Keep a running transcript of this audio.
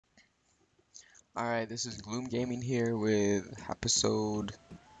Alright, this is GlloomGaming here with episode,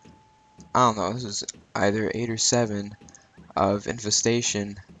 I don't know, this is either 8 or 7 of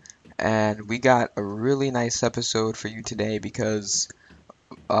Infestation, and we got a really nice episode for you today because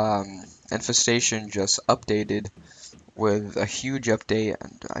Infestation just updated with a huge update,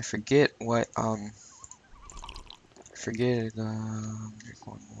 and I forget what, drink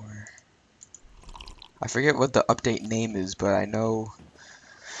one more. I forget what the update name is, but I know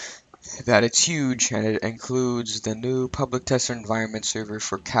that it's huge and it includes the new public tester environment server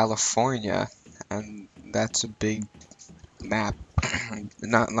for California, and that's a big map.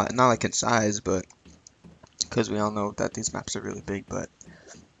 not like in size, but because we all know that these maps are really big, but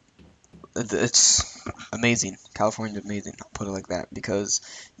it's amazing. California's amazing, I'll put it like that, because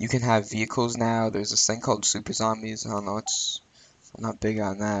you can have vehicles now. There's this thing called super zombies. I don't know, I'm not big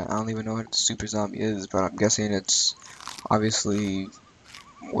on that. I don't even know what a super zombie is, but I'm guessing it's obviously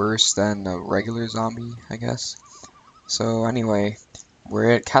worse than a regular zombie, I guess. So anyway, we're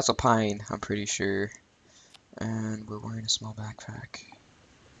at Castle Pine, I'm pretty sure, and we're wearing a small backpack.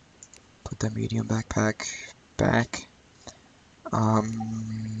 Put that medium backpack back.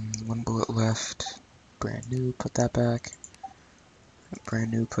 One bullet left. Brand new, put that back.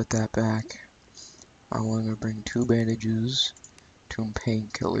 Brand new, put that back. I want to bring 2 bandages, 2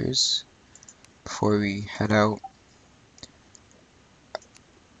 painkillers before we head out.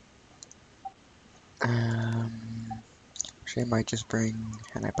 Actually, I might just bring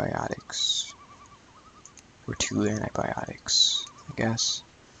antibiotics. Or 2 antibiotics, I guess.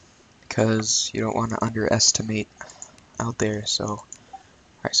 Because you don't want to underestimate out there, so.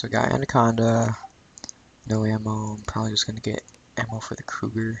 Alright, so I got Anaconda. No ammo. I'm probably just gonna get ammo for the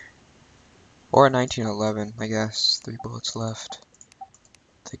Kruger. Or a 1911, I guess. 3 bullets left.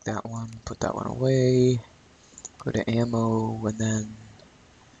 Take that one, put that one away. Go to ammo, and then.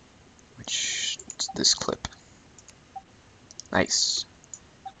 Which. It's this clip. Nice.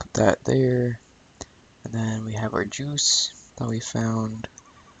 Put that there. And then we have our juice that we found.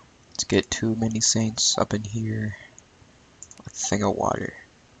 Let's get 2 mini saints up in here. A thing of water.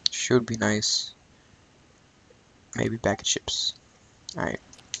 Should be nice. Maybe bag of chips. Alright.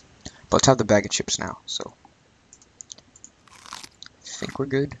 But let's have the bag of chips now, so. I think we're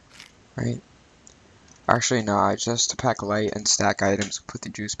good, right? Actually, no, just to pack light and stack items, put the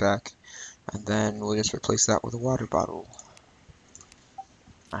juice back. And then we'll just replace that with a water bottle.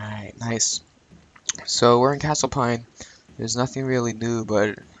 Alright, nice. So we're in Castle Pine. There's nothing really new,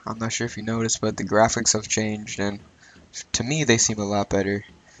 but I'm not sure if you noticed, but the graphics have changed, and to me they seem a lot better.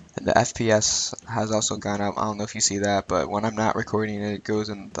 And the FPS has also gone up. I don't know if you see that, but when I'm not recording it, it goes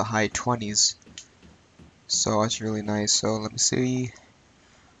in the high 20s. So it's really nice. So let me see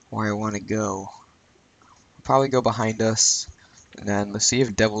where I want to go. I'll probably go behind us, and then let's see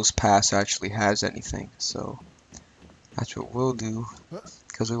if Devil's Pass actually has anything. So that's what we'll do,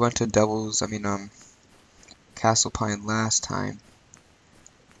 because we went to Castle Pine last time.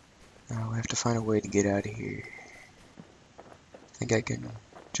 Now we have to find a way to get out of here. I think I can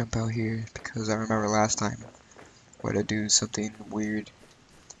jump out here because I remember last time we had to do something weird.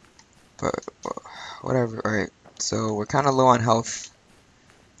 But whatever. Alright, so we're kind of low on health.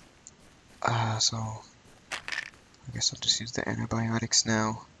 So I guess I'll just use the antibiotics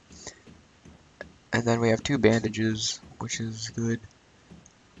now. And then we have 2 bandages, which is good.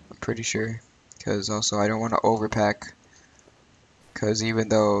 I'm pretty sure. Because also I don't want to overpack. Because even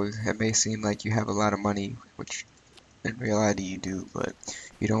though it may seem like you have a lot of money, which in reality you do, but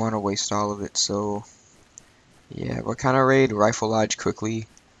you don't want to waste all of it. So yeah, what kind of raid? Rifle Lodge quickly,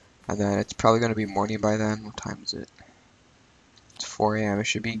 and then it's probably going to be morning by then. What time is it? It's 4 a.m. It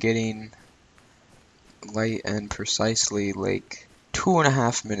should be getting light and precisely like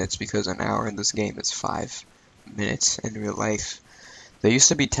 2.5 minutes, because an hour in this game is 5 minutes in real life. They used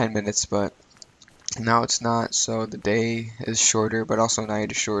to be 10 minutes, but now it's not, so the day is shorter, but also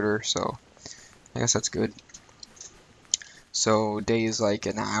night is shorter, so I guess that's good. So day is like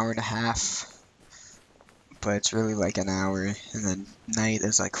an hour and a half, but it's really like an hour, and then night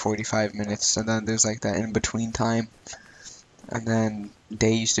is like 45 minutes, and then there's like that in between time, and then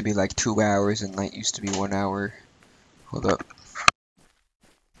day used to be like 2 hours, and night used to be 1 hour. Hold up.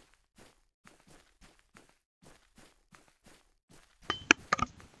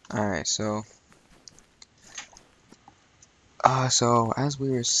 Alright, so as we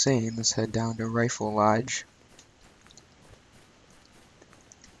were saying, let's head down to Rifle Lodge.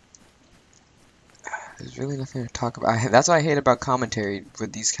 There's really nothing to talk about. That's what I hate about commentary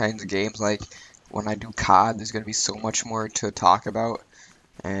with these kinds of games. Like when I do COD, there's gonna be so much more to talk about,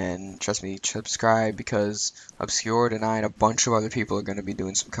 And trust me, subscribe because Obscured and I and a bunch of other people are going to be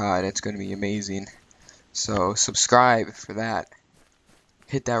doing some COD. It's going to be amazing. So subscribe for that.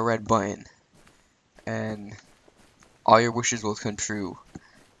 Hit that red button. And all your wishes will come true.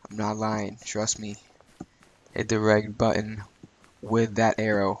 I'm not lying. Trust me. Hit the red button with that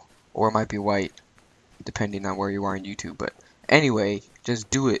arrow. Or it might be white. Depending on where you are on YouTube. But anyway, just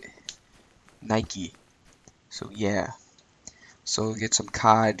do it. Nike. So yeah. So we'll get some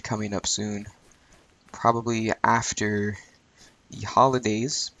COD coming up soon. Probably after the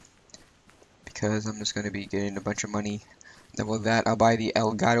holidays. Because I'm just going to be getting a bunch of money. Then with that, I'll buy the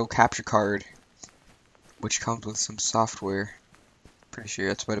Elgato capture card. Which comes with some software. Pretty sure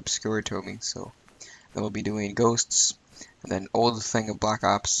that's what Obscure told me. So then we'll be doing Ghosts. And then old thing of Black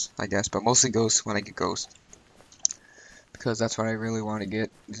Ops, I guess. But mostly Ghosts when I get Ghosts. Because that's what I really want to get,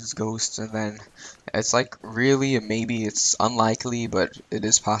 is Ghosts. And then it's like really, maybe it's unlikely, but it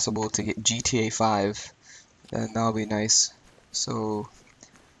is possible to get GTA 5. And that'll be nice. So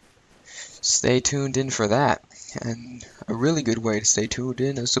stay tuned in for that. And a really good way to stay tuned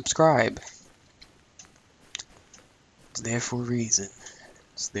in is subscribe. It's there for a reason.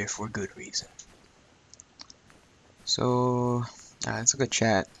 It's there for a good reason. So, it's a good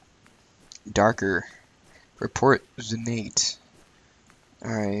chat. Darker. Report Zenate.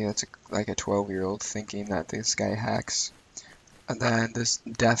 Alright, that's like a 12-year-old thinking that this guy hacks. And then this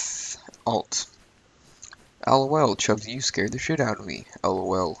death alt. LOL, Chubbs, you scared the shit out of me.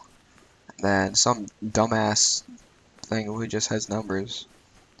 LOL. And then some dumbass thing who just has numbers.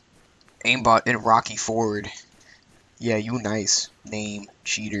 Aimbot in Rocky Ford. Yeah, you nice. Name,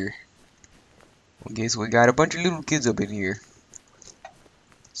 cheater. Okay, so we got a bunch of little kids up in here.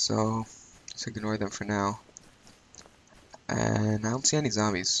 So, let's ignore them for now. And I don't see any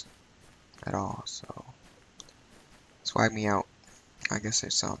zombies at all, so swipe me out. I guess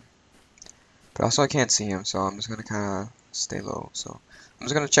there's some. But also I can't see him, so I'm just gonna kinda stay low. So I'm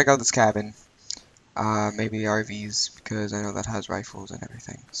just gonna check out this cabin. Maybe RVs, because I know that has rifles and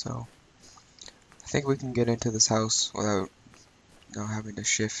everything. So I think we can get into this house without having to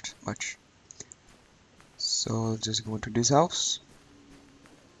shift much. So just go into this house.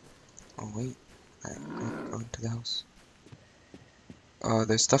 Oh wait, I'm going to the house.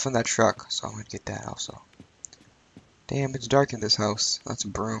 There's stuff in that truck, so I'm gonna get that also. Damn, it's dark in this house. That's a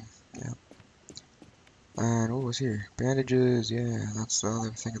broom. Yeah. And what was here? Bandages. Yeah, that's the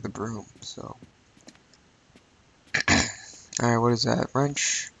other thing of the broom. So. Alright, what is that?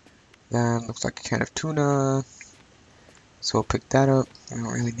 Wrench. Then looks like a can of tuna. So we'll pick that up. I don't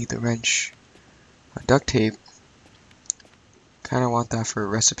really need the wrench. Duct tape. Kind of want that for a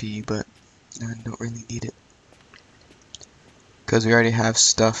recipe, but I don't really need it. Because we already have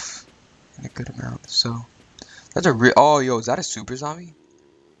stuff in a good amount, so. That's a real. Oh, yo, is that a super zombie?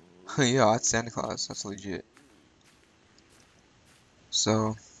 Yeah, that's Santa Claus. That's legit.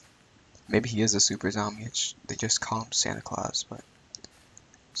 So, maybe he is a super zombie. They just call him Santa Claus, but.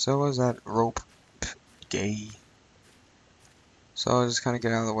 So, what was that? Rope. Gay. So, I'll just kind of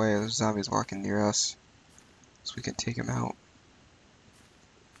get out of the way. There's zombies walking near us. So, we can take him out.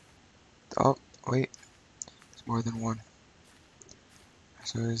 Oh, wait. There's more than one.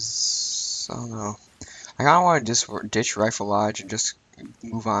 So, there's. I don't know. I kind of want to just ditch Rifle Lodge and just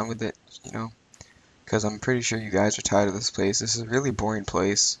move on with it, you know? Because I'm pretty sure you guys are tired of this place. This is a really boring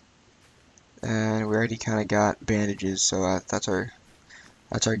place. And we already kind of got bandages, so that's our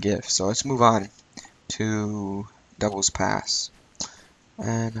gift. So let's move on to Devil's Pass.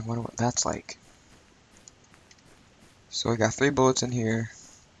 And I wonder what that's like. So we got 3 bullets in here.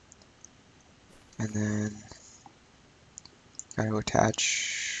 And then gotta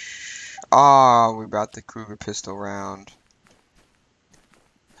attach. Oh, we brought the Kruger pistol round.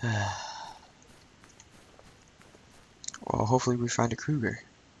 Well, hopefully we find a Kruger.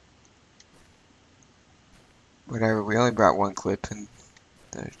 Whatever, we only brought 1 clip and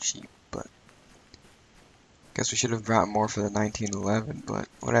they're cheap, but guess we should have brought more for the 1911, but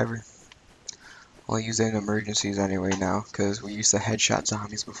whatever. I'll use it in emergencies anyway now, because we used to headshot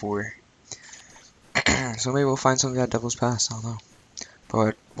zombies before. So maybe we'll find something at Devil's Pass, I don't know.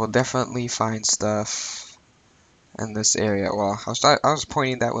 But we'll definitely find stuff in this area. Well, I was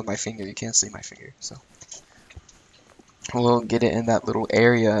pointing that with my finger. You can't see my finger, so we'll get it in that little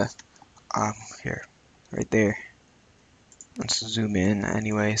area. Here, right there. Let's zoom in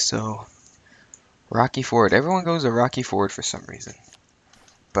anyway. So Rocky Ford. Everyone goes to Rocky Ford for some reason,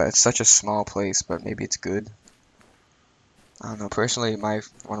 but it's such a small place. But maybe it's good. I don't know. Personally, one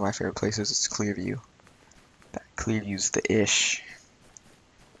of my favorite places is Clearview. That Clearview's the ish.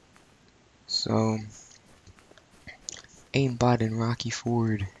 So aimbot in Rocky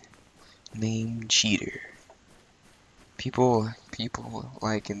Ford named Cheater. People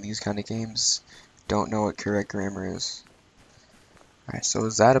like in these kind of games don't know what correct grammar is. Alright, so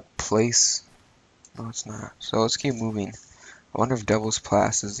is that a place? No, it's not. So let's keep moving. I wonder if Devil's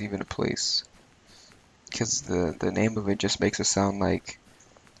Pass is even a place. Because the name of it just makes it sound like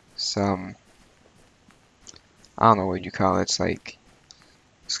some, I don't know what you call it. It's like,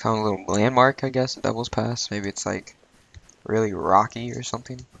 it's kind of a little landmark, I guess, Devil's Pass. Maybe it's like really rocky or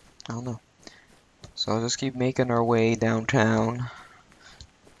something. I don't know. So I'll just keep making our way downtown.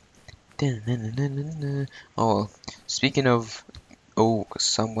 Oh, speaking of,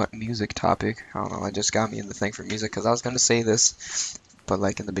 somewhat music topic. I don't know, that just got me in the thing for music because I was going to say this, but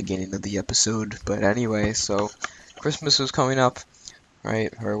like in the beginning of the episode. But anyway, so Christmas is coming up,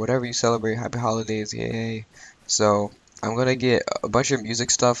 right? Or whatever you celebrate, happy holidays, yay. So I'm going to get a bunch of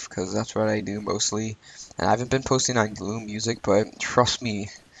music stuff because that's what I do mostly. And I haven't been posting on Gloom Music, but trust me,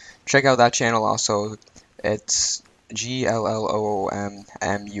 check out that channel also. It's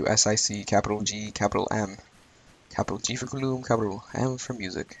GlloomMusic, capital G, capital M. Capital G for Gloom, capital M for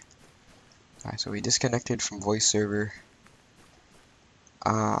music. Alright, so we disconnected from voice server.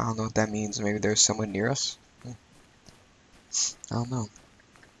 I don't know what that means. Maybe there's someone near us? I don't know.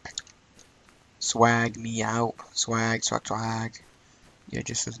 Swag me out. Swag. Yeah,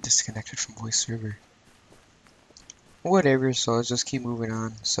 just disconnected from voice server. Whatever, so let's just keep moving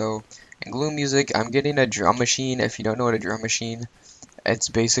on. So, in Gloom Music, I'm getting a drum machine. If you don't know what a drum machine, it's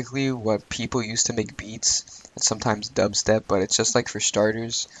basically what people used to make beats, and sometimes dubstep, but it's just like for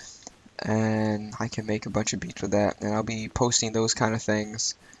starters. And I can make a bunch of beats with that, and I'll be posting those kind of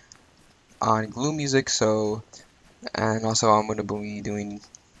things on Gloom Music. So, and also I'm going to be doing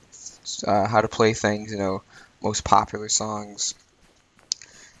how to play things, most popular songs,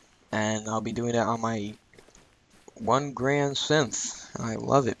 and I'll be doing it on my 1 grand synth. I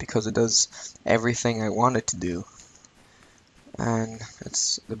love it because it does everything I want it to do, and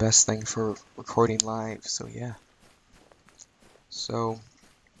it's the best thing for recording live. So yeah, so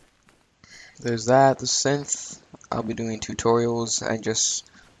there's that, the synth. I'll be doing tutorials and just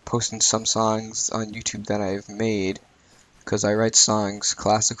posting some songs on YouTube that I've made, because I write songs,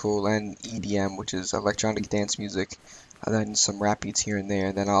 classical and EDM, which is electronic dance music, and then some rap beats here and there.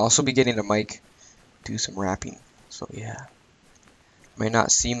 And then I'll also be getting a mic, do some rapping. So yeah, might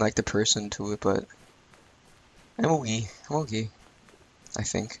not seem like the person to it, but I'm okay, I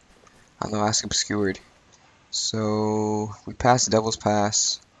think. I don't know, ask obscured. So we passed Devil's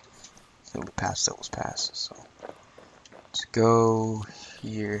Pass. So let's go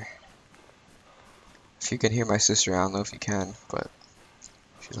here. If you can hear my sister, I don't know if you can, but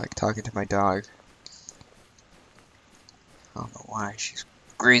she's like talking to my dog. I don't know why, she's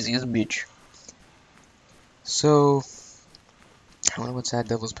crazy as a bitch. So, I wonder what's at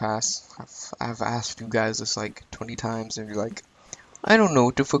Devil's Pass. I've asked you guys this like 20 times, and you're like, I don't know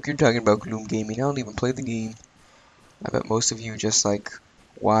what the fuck you're talking about, GlloomGaming. I don't even play the game. I bet most of you just like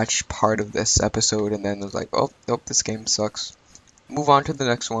watch part of this episode and then was like, oh, nope, this game sucks. Move on to the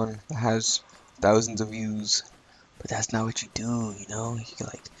next one that has thousands of views. But that's not what you do, You can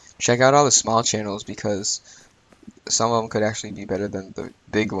like check out all the small channels, because some of them could actually be better than the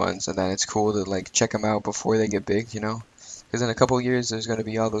big ones, and then it's cool to like check them out before they get big, Because in a couple years there's going to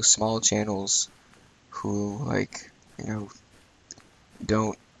be all those small channels who like,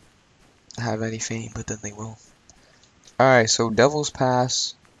 don't have any fame, but then they will. Alright, so Devil's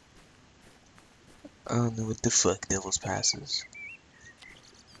Pass. I don't know what the fuck Devil's Pass is.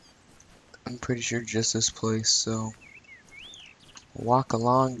 I'm pretty sure just this place, so walk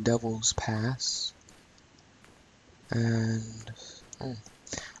along Devil's Pass. And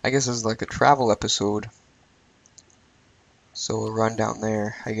I guess it's like a travel episode. So we'll run down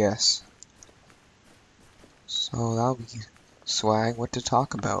there, I guess. So that'll be swag. What to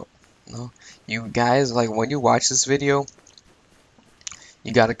talk about? You guys, like, when you watch this video,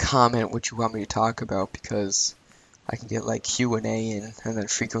 you gotta comment what you want me to talk about, because I can get like Q&A and then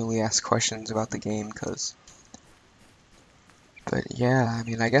frequently asked questions about the game. But yeah, I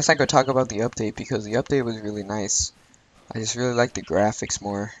mean, I guess I could talk about the update, because the update was really nice. I just really like the graphics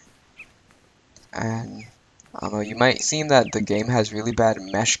more. And I don't know, you might seem that the game has really bad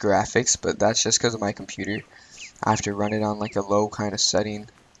mesh graphics, but that's just because of my computer. I have to run it on like a low kind of setting.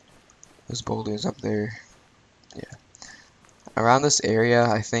 Those boulders up there. Yeah. Around this area,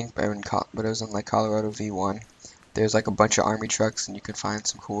 I think, but it was in like Colorado V1, there's like a bunch of army trucks, and you can find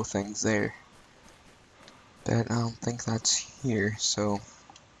some cool things there. But I don't think that's here, so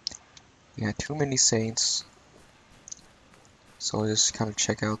yeah, too many saints. So we'll just kind of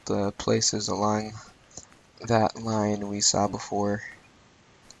check out the places along that line we saw before.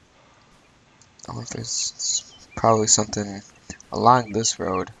 Oh, there's probably something along this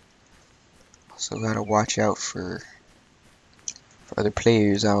road. So gotta watch out for other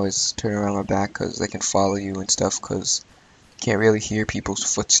players. I always turn around my back because they can follow you and stuff, because you can't really hear people's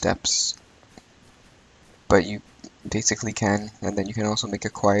footsteps. But you basically can, and then you can also make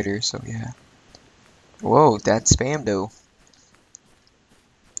it quieter, so yeah. Whoa, that's spam though.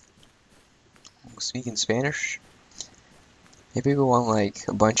 Speaking Spanish? Maybe we want like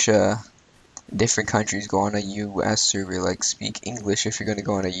a bunch of different countries go on a US server, like speak English if you're gonna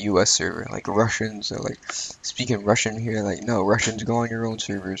go on a US server, like Russians are like speaking Russian here, like no, Russians go on your own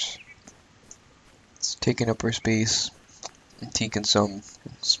servers. It's taking up our space and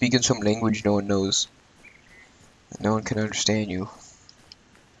speaking some language no one knows. No one can understand you.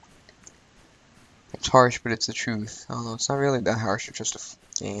 It's harsh, but it's the truth. I don't know, it's not really that harsh, it's just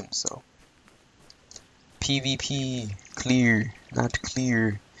a game, so. PvP, clear, not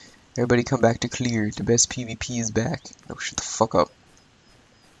clear. Everybody come back to clear. The best PvP is back. No, shut the fuck up.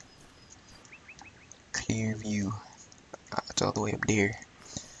 Clear view. It's all the way up there.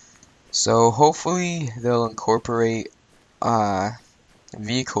 So hopefully they'll incorporate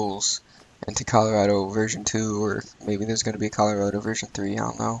vehicles into Colorado version 2, or maybe there's going to be a Colorado version 3, I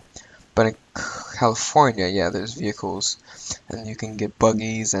don't know. But in California, yeah, there's vehicles, and you can get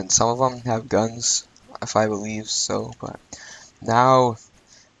buggies, and some of them have guns, if I believe so. But now,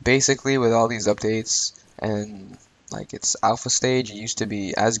 basically, with all these updates, and like its alpha stage, it used to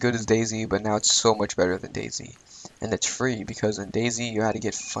be as good as DayZ, but now it's so much better than DayZ. And it's free, because in DayZ you had to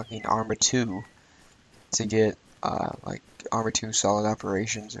get fucking Armor 2 to get like Armor 2 Solid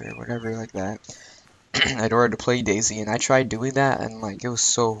Operations or whatever like that in order to play DayZ, and I tried doing that and like it was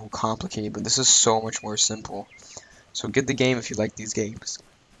so complicated, but this is so much more simple. So get the game if you like these games,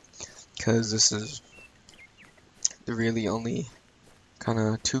 because this is the really only kind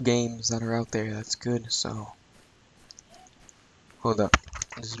of 2 games that are out there that's good. So hold up,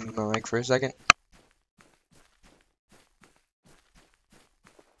 just mute my mic for a second.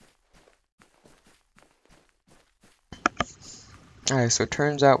 Alright, so it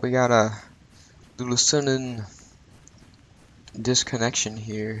turns out we got a little sudden disconnection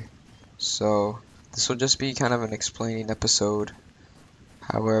here, so this will just be kind of an explaining episode.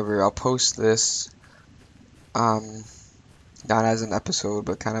 However, I'll post this not as an episode,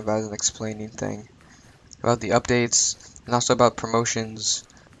 but kind of as an explaining thing about the updates and also about promotions,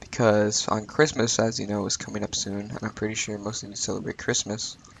 because on Christmas, as you know, is coming up soon, and I'm pretty sure most of you celebrate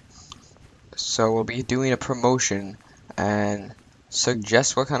Christmas. So we'll be doing a promotion, and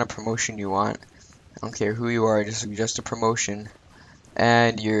suggest what kind of promotion you want. I don't care who you are, just suggest a promotion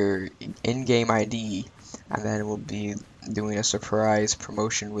and your in-game ID, and then we'll be doing a surprise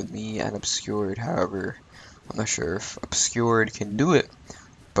promotion with me and Obscured. However, I'm not sure if Obscured can do it,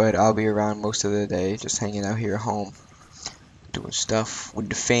 but I'll be around most of the day, just hanging out here at home, doing stuff with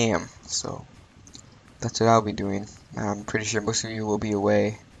the fam. So that's what I'll be doing. I'm pretty sure most of you will be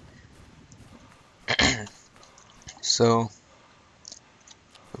away. So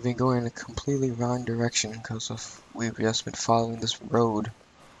we've been going in a completely wrong direction because of we've just been following this road.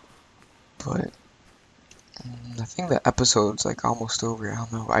 But I think the episode's like almost over. I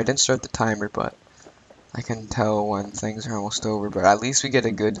don't know. I didn't start the timer, but I can tell when things are almost over. But at least we get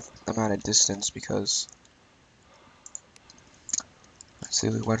a good amount of distance, because let's see,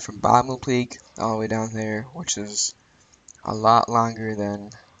 we went from Bottom Peak all the way down there, which is a lot longer than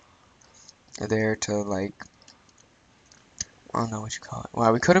there to like, I don't know what you call it.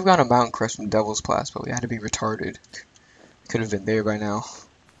 Well, we could have gone a mountain crest from Devil's Pass, but we had to be retarded. Could have been there by now.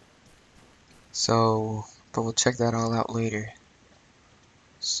 So, but we'll check that all out later.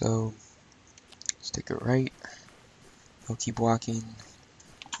 So, let's take a right. We'll keep walking.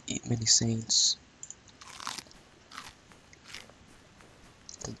 Eat many saints.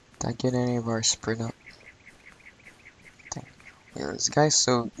 Did I get any of our sprint up? Dang. Yeah, this guy's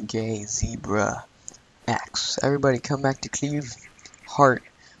so gay. Zebra. Axe. Everybody come back to Cleve. Heart.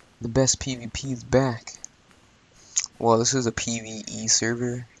 The best PvP is back. Well, this is a PvE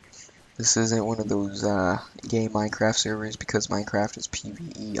server. This isn't one of those gay Minecraft servers, because Minecraft is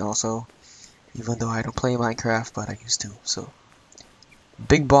PvE also. Even though I don't play Minecraft, but I used to, so.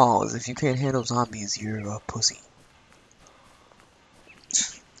 Big balls. If you can't handle zombies, you're a pussy.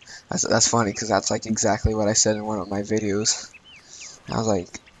 That's funny, because that's like exactly what I said in one of my videos. I was like,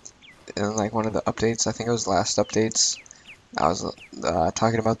 in like one of the updates, I think it was last updates, I was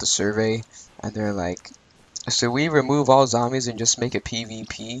talking about the survey, and they're like, so we remove all zombies and just make it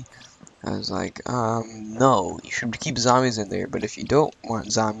PvP? I was like, no, you should keep zombies in there, but if you don't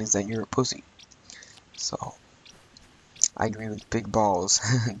want zombies, then you're a pussy. So I agree with big balls.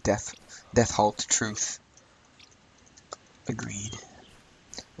 Death halt truth. Agreed.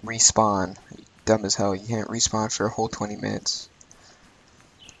 Respawn. Dumb as hell. You can't respawn for a whole 20 minutes.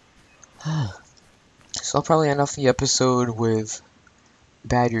 So I'll probably end off the episode with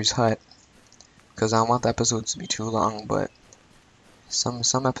Badger's Hut, because I don't want the episodes to be too long, but some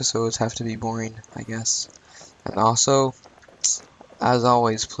episodes have to be boring, I guess. And also, as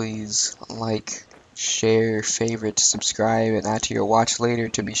always, please like, share, favorite, subscribe, and add to your watch later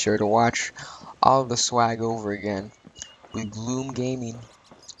to be sure to watch all the swag over again with GlloomGaming,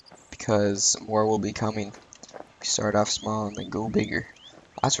 because more will be coming. We start off small and then go bigger.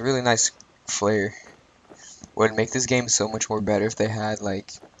 That's a really nice flare. Would make this game so much more better if they had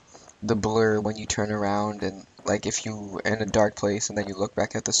like the blur when you turn around, and like if you are in a dark place and then you look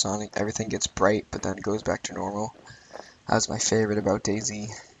back at the sun, everything gets bright but then it goes back to normal. That was my favorite about DayZ.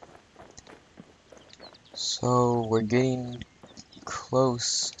 So we're getting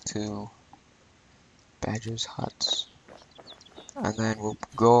close to Badger's Hut, and then we'll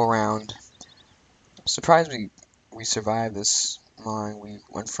go around. I'm surprised we survived this long. We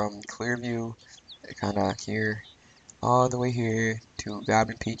went from Clearview, kinda here, all the way here to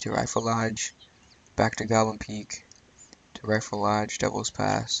Goblin Peak to Rifle Lodge, back to Goblin Peak to Rifle Lodge, Devil's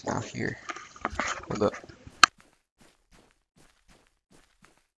Pass, now here. Hold up.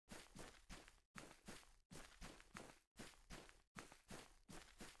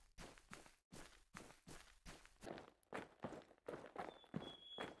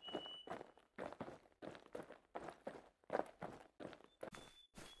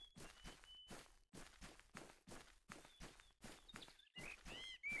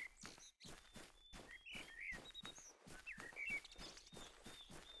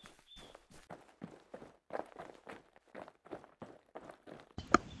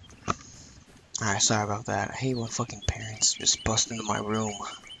 Alright, sorry about that. I hate when fucking parents just bust into my room.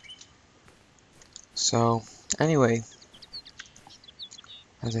 So, anyway,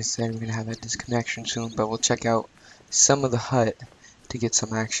 as I said, we're gonna have that disconnection soon, but we'll check out some of the hut to get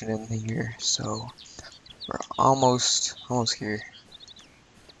some action in here. So, we're almost here.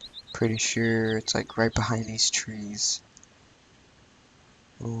 Pretty sure it's like right behind these trees.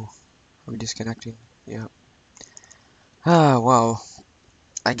 Ooh, are we disconnecting? Yep. Well,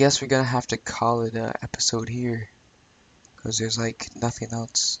 I guess we're gonna have to call it a episode here, because there's like nothing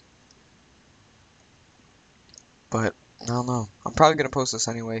else. But I don't know. I'm probably gonna post this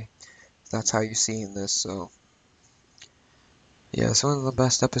anyway. That's how you're seeing this. So yeah, it's one of the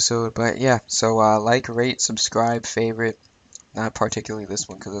best episode. But yeah, so like, rate, subscribe, favorite. Not particularly this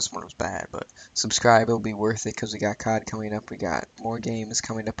one, because this one was bad, but subscribe. It'll be worth it, because we got COD coming up. We got more games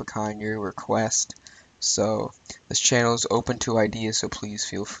coming up upon your request. So this channel is open to ideas, so please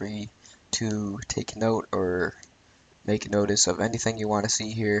feel free to take note or make notice of anything you want to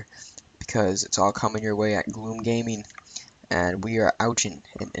see here, because it's all coming your way at GlloomGaming, and we are ouching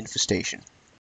in Infestation.